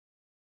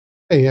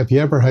Hey, have you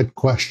ever had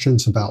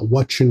questions about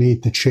what you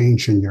need to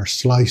change in your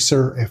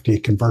slicer after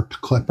you convert to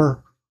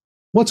Clipper?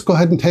 Let's go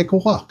ahead and take a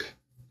look.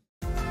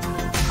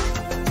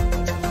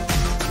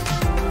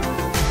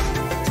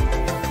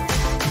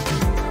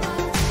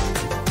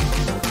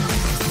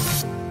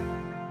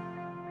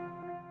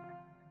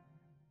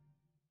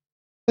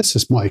 This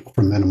is Mike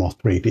from Minimal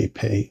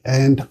 3DP,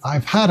 and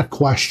I've had a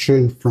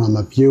question from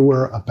a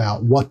viewer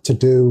about what to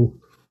do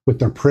with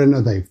their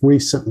printer. They've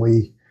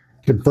recently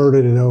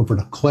converted it over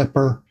to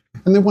Clipper,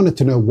 and they wanted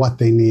to know what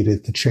they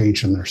needed to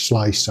change in their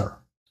slicer.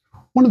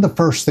 One of the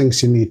first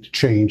things you need to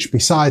change,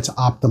 besides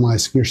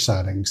optimizing your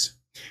settings,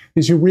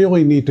 is you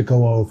really need to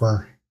go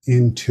over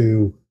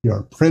into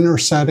your printer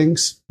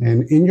settings.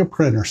 And in your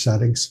printer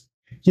settings,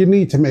 you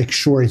need to make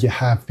sure you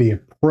have the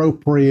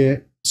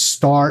appropriate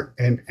start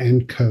and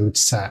end code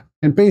set.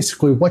 And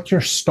basically what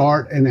your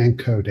start and end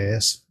code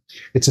is,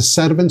 it's a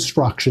set of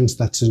instructions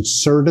that's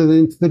inserted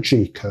into the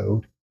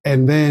Gcode,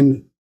 and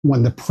then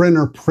when the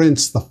printer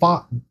prints the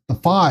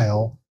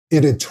file,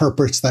 it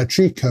interprets that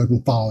Gcode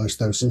and follows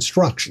those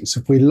instructions.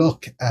 If we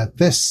look at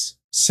this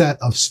set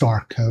of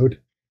start code,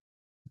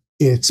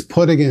 it's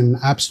putting in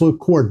absolute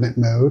coordinate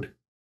mode,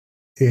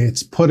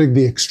 it's putting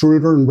the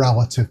extruder in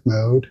relative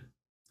mode,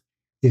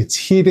 it's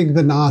heating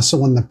the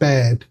nozzle in the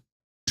bed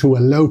to a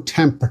low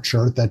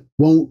temperature that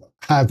won't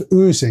have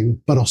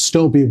oozing, but it'll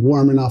still be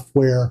warm enough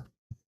where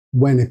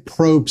when it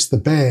probes the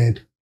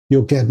bed,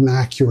 you'll get an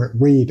accurate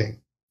reading.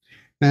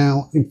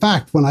 Now, in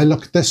fact, when I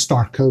look at this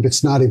start code,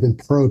 it's not even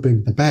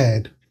probing the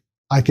bed.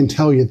 I can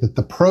tell you that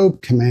the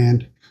probe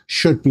command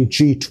should be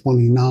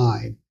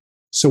G29.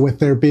 So with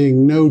there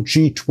being no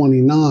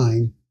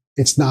G29,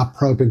 it's not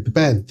probing the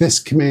bed. This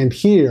command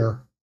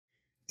here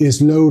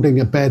is loading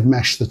a bed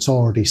mesh that's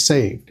already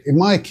saved. In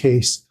my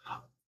case,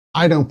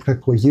 I don't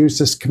particularly use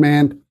this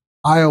command.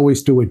 I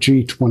always do a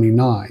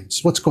G29.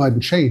 So let's go ahead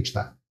and change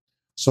that.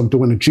 So I'm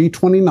doing a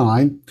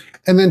G29,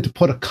 and then to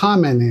put a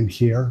comment in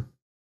here,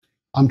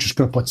 I'm just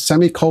going to put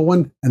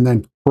semicolon and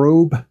then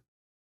probe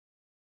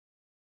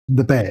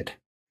the bed.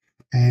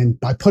 And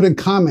by putting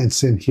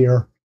comments in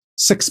here,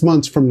 6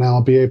 months from now,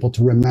 I'll be able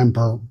to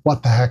remember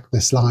what the heck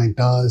this line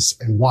does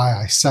and why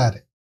I said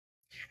it.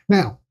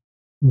 Now,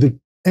 the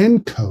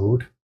end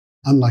code,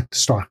 unlike the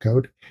start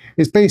code,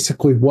 is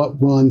basically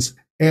what runs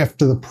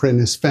after the print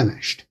is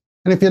finished.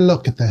 And if you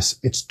look at this,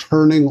 it's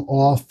turning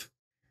off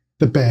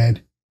the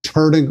bed,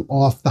 turning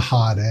off the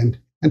hot end,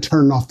 and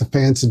turning off the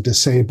fans and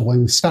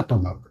disabling the stepper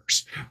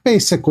motors.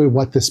 Basically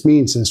what this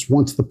means is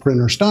once the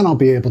printer's done, I'll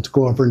be able to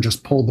go over and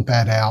just pull the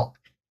bed out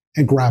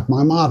and grab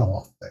my model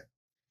off there.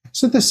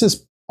 So this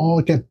is all,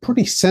 again,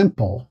 pretty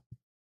simple.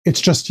 It's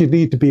just you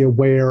need to be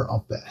aware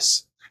of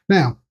this.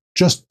 Now,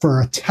 just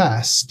for a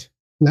test,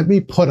 let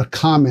me put a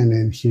comment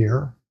in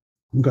here.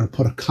 I'm going to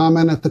put a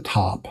comment at the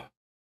top,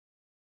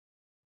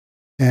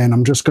 and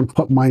I'm just going to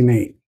put my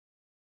name.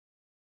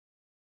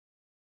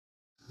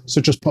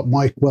 So just put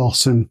Mike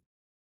Wilson,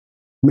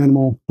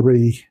 Minimal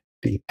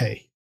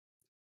 3DP.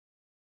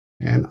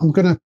 And I'm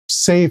going to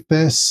save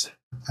this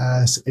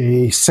as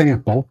a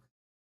sample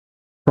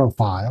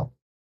profile.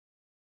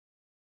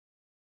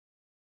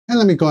 And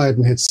let me go ahead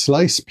and hit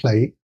slice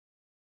plate.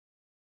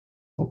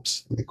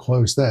 Oops, let me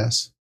close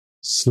this.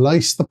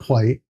 Slice the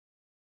plate.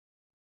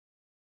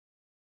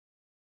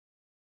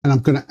 And I'm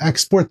going to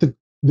export the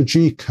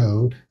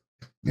Gcode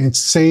and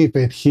save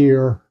it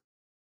here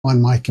on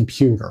my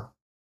computer.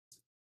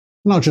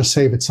 And I'll just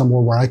save it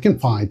somewhere where I can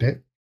find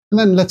it. And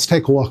then let's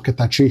take a look at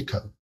that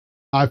Gcode.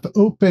 I've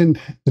opened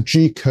the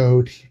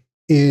Gcode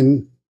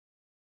in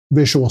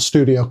Visual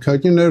Studio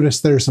Code. You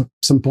notice there's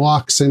some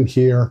blocks in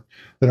here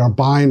that are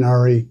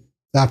binary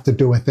that have to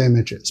do with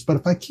images. But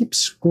if I keep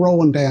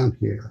scrolling down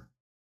here,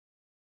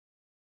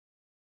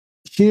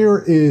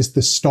 here is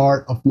the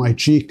start of my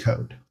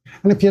Gcode.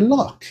 And if you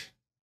look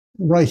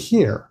right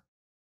here,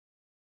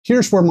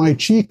 here's where my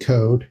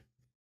Gcode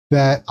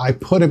that I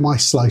put in my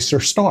slicer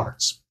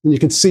starts. And you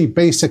can see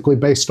basically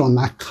based on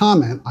that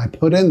comment I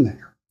put in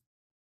there.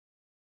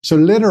 So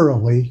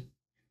literally,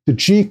 the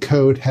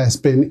Gcode has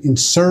been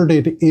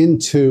inserted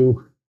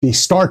into, the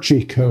start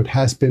Gcode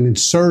has been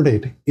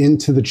inserted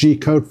into the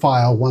Gcode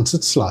file once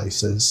it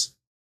slices.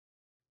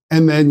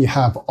 And then you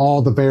have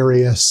all the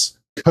various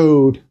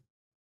code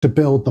to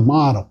build the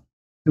model.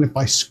 And if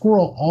I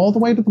scroll all the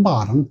way to the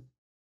bottom,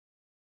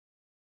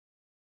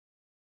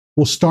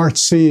 we'll start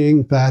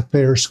seeing that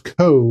there's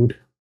code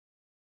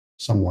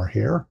somewhere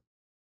here.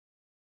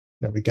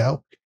 There we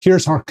go.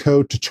 Here's our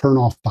code to turn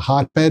off the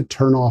hotbed,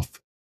 turn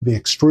off the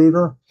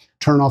extruder,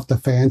 turn off the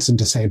fans, and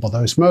disable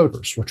those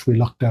motors, which we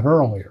looked at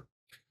earlier.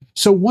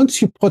 So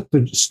once you put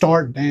the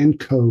start and end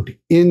code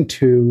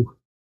into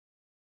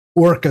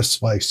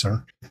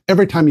OrcaSlicer,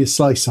 every time you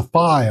slice a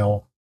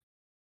file,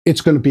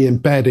 it's going to be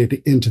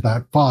embedded into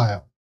that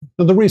file.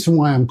 Now, the reason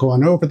why I'm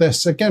going over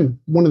this, again,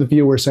 one of the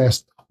viewers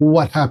asked,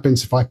 what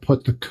happens if I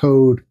put the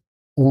code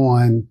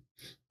on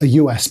a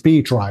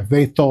USB drive?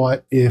 They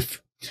thought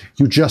if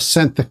you just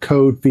sent the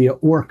code via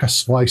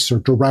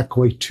OrcaSlicer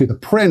directly to the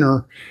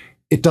printer,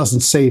 it doesn't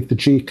save the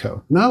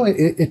Gcode. No,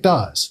 it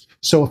does.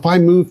 So if I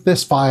move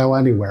this file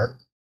anywhere,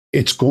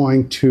 it's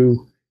going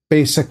to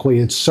basically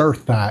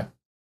insert that.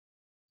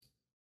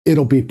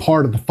 It'll be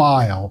part of the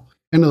file,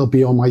 and it'll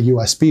be on my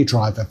USB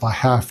drive if I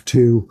have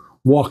to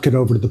walk it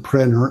over to the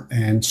printer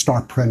and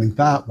start printing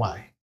that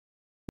way.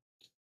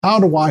 How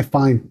do I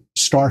find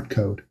start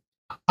code?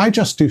 I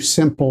just do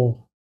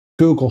simple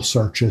Google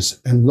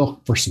searches and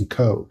look for some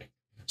code.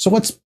 So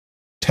let's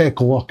take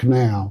a look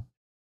now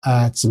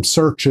at some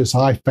searches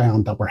I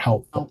found that were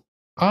helpful.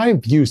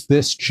 I've used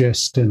this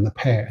gist in the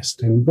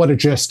past, and what a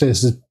gist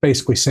is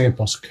basically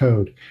samples of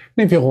code.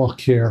 And if you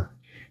look here,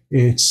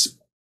 it's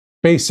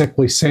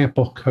basically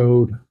sample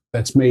code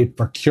that's made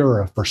for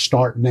Cura for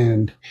start and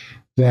end,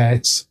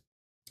 that's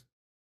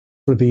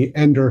for the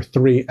Ender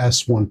 3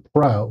 S1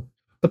 Pro,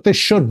 but this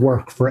should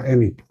work for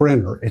any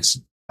printer. It's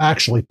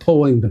actually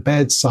pulling the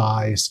bed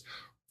size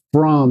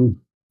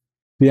from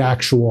the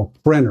actual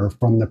printer,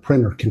 from the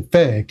printer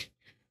config,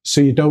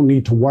 so you don't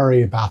need to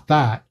worry about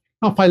that.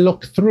 Now, if I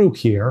look through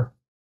here,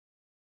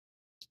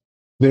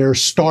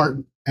 there's start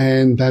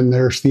and then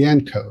there's the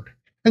end code.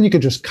 And you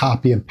can just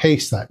copy and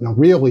paste that. Now,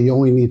 really, you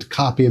only need to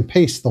copy and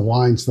paste the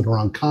lines that are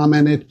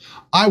uncommented.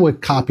 I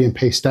would copy and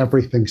paste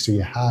everything so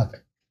you have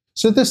it.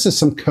 So this is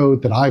some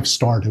code that I've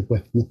started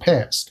with in the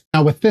past.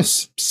 Now, with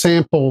this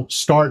sample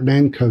start and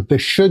end code,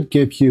 this should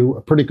give you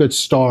a pretty good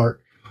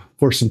start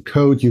for some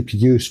code you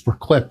could use for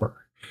Clipper.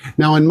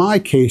 Now, in my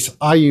case,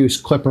 I use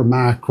Clipper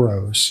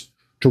macros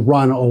to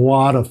run a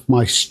lot of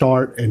my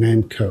start and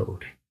end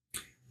code.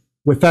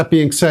 With that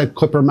being said,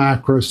 Clipper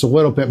macros is a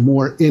little bit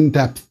more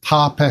in-depth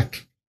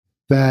topic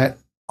that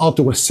I'll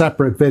do a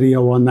separate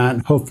video on that,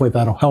 and hopefully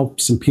that'll help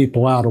some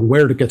people out on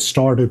where to get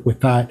started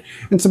with that,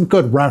 and some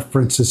good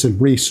references and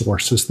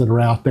resources that are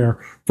out there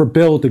for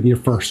building your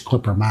first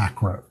Clipper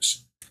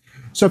macros.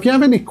 So if you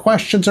have any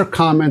questions or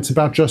comments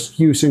about just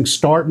using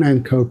start and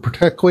end code,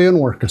 particularly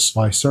in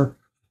OrcaSlicer,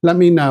 let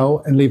me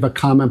know and leave a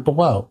comment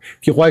below.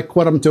 If you like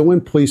what I'm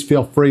doing, please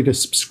feel free to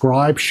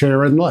subscribe,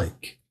 share, and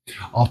like.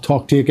 I'll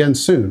talk to you again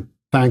soon.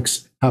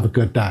 Thanks. Have a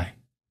good day.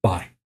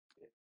 Bye.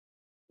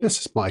 This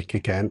is Mike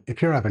again.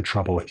 If you're having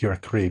trouble with your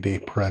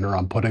 3D printer,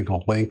 I'm putting a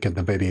link in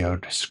the video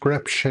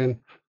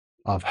description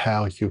of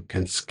how you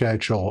can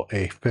schedule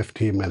a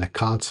 15-minute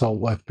consult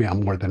with me.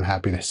 I'm more than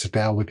happy to sit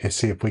down with you,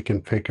 see if we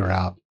can figure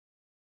out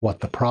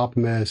what the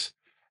problem is,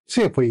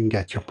 see if we can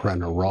get your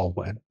printer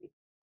rolling.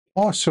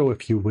 Also,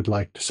 if you would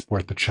like to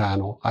support the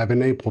channel, I've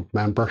enabled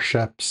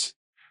memberships.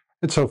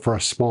 And so for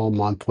a small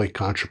monthly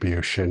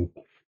contribution,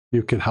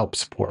 you can help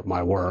support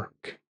my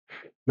work.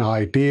 Now,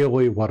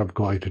 ideally, what I'm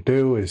going to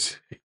do is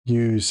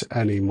use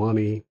any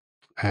money,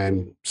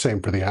 and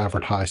same for the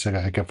advertising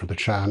I get for the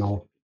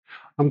channel.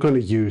 I'm going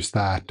to use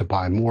that to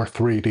buy more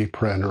 3D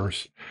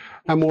printers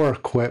and more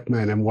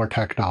equipment and more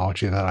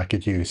technology that I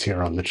could use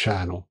here on the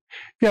channel.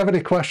 If you have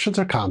any questions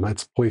or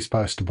comments, please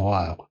post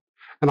below,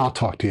 and I'll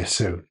talk to you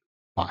soon.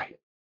 Bye.